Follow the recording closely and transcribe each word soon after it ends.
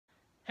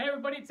Hey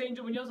everybody, it's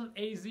Angel Muñoz with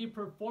AZ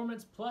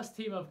Performance Plus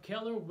team of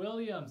Keller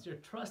Williams, your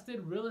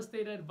trusted real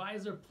estate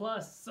advisor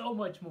plus so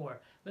much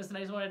more. Listen, I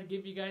just wanted to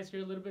give you guys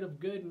here a little bit of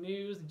good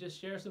news and just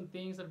share some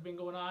things that have been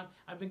going on.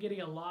 I've been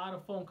getting a lot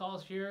of phone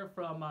calls here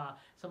from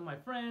some of my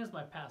friends,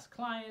 my past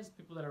clients,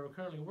 people that are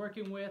currently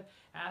working with,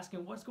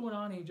 asking what's going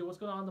on, Angel, what's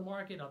going on in the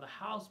market? Are the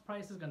house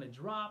prices going to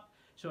drop?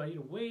 Should I need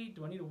to wait?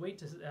 Do I need to wait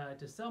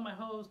to sell my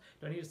house?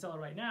 Do I need to sell it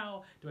right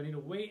now? Do I need to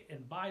wait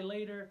and buy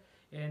later?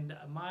 And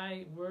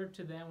my word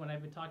to them when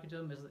I've been talking to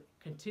them is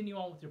continue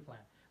on with your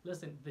plan.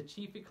 Listen, the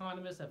chief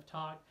economists have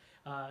talked.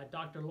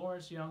 Dr.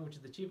 Lawrence Young, which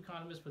is the chief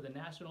economist for the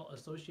National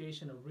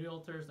Association of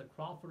Realtors, the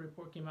Crawford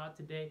report came out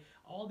today.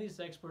 All these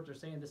experts are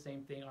saying the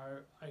same thing.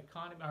 Our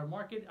economy, our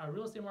market, our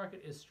real estate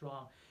market is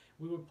strong.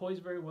 We were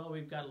poised very well.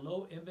 We've got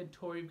low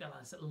inventory. We've got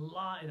a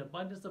lot, an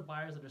abundance of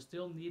buyers that are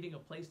still needing a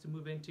place to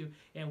move into.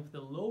 And with the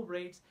low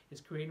rates,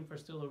 it's creating for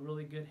still a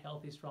really good,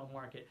 healthy, strong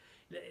market.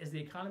 Is the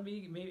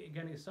economy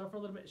going to suffer a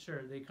little bit?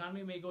 Sure, the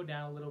economy may go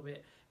down a little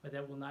bit, but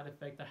that will not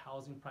affect the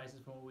housing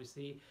prices from what we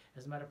see.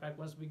 As a matter of fact,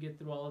 once we get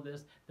through all of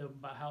this, the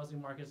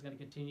housing market is going to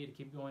continue to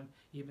keep going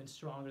even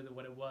stronger than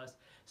what it was.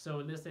 So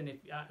listen, if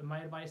my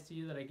advice to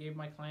you that I gave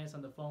my clients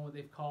on the phone when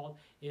they've called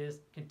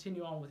is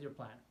continue on with your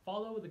plan.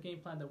 Follow the game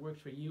plan that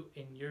works for you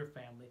and your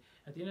family.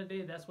 At the end of the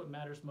day, that's what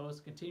matters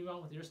most. Continue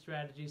on with your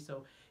strategy.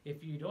 So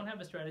if you don't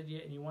have a strategy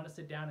yet and you want to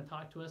sit down and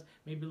talk to us,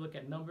 maybe look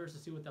at numbers to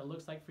see what that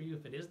looks like for you.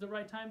 If it is the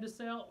right time to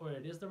sell or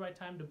it is the right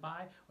time to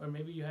buy, or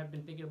maybe you have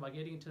been thinking about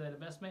getting into that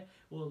investment,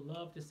 we'll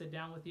love to sit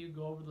down with you,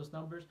 go over those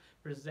numbers,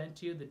 present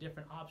to you the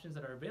different options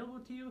that are available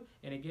to you,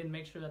 and again,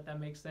 make sure that that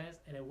makes sense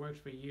and it works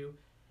for you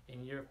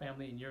and your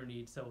family and your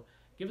needs. So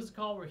give us a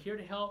call. We're here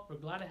to help. We're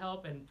glad to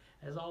help. And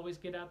as always,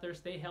 get out there,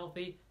 stay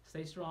healthy,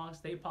 stay strong,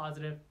 stay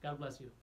positive. God bless you.